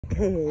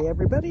Hey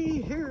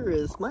everybody, here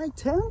is my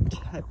tent.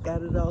 I've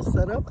got it all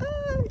set up.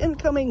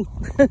 Incoming.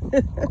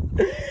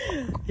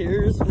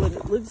 Here's what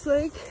it looks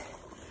like.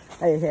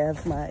 I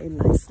have my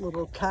nice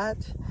little cot.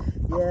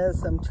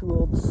 Yes, I'm too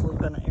old to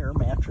sleep on an air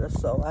mattress,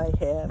 so I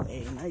have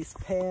a nice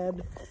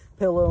pad,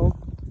 pillow,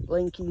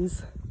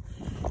 blankies,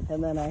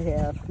 and then I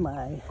have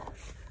my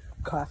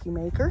coffee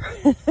maker.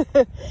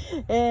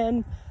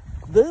 And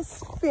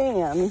this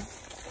fan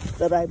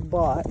that I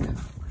bought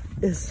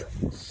is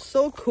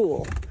so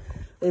cool.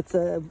 It's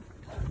a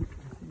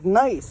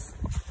nice,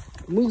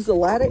 moves a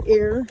lot of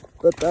air,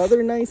 but the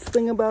other nice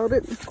thing about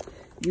it,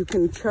 you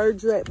can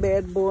charge that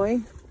bad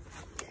boy,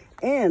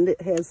 and it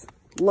has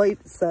light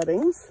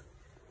settings,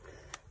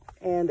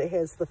 and it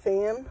has the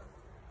fan.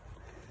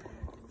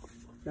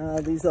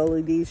 These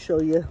LEDs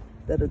show you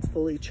that it's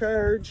fully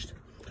charged,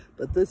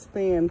 but this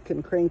fan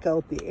can crank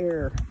out the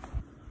air.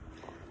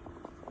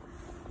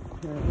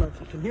 I don't know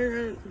if you can hear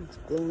it, it's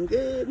blowing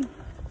good.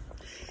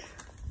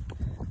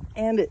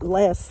 And it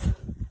lasts.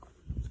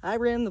 I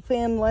ran the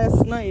fan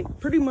last night,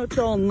 pretty much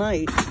all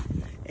night,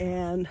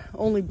 and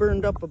only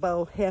burned up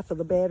about half of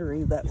the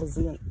battery that was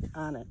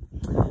on it,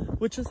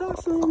 which is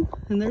awesome.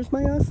 And there's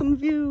my awesome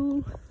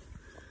view.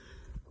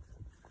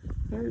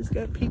 There's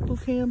got people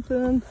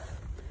camping.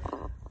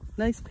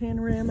 Nice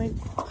panoramic.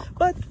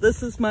 But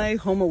this is my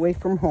home away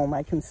from home.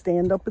 I can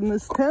stand up in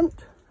this tent.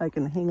 I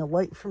can hang a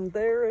light from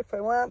there if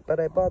I want, but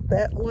I bought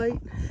that light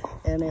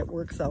and it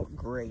works out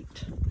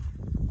great.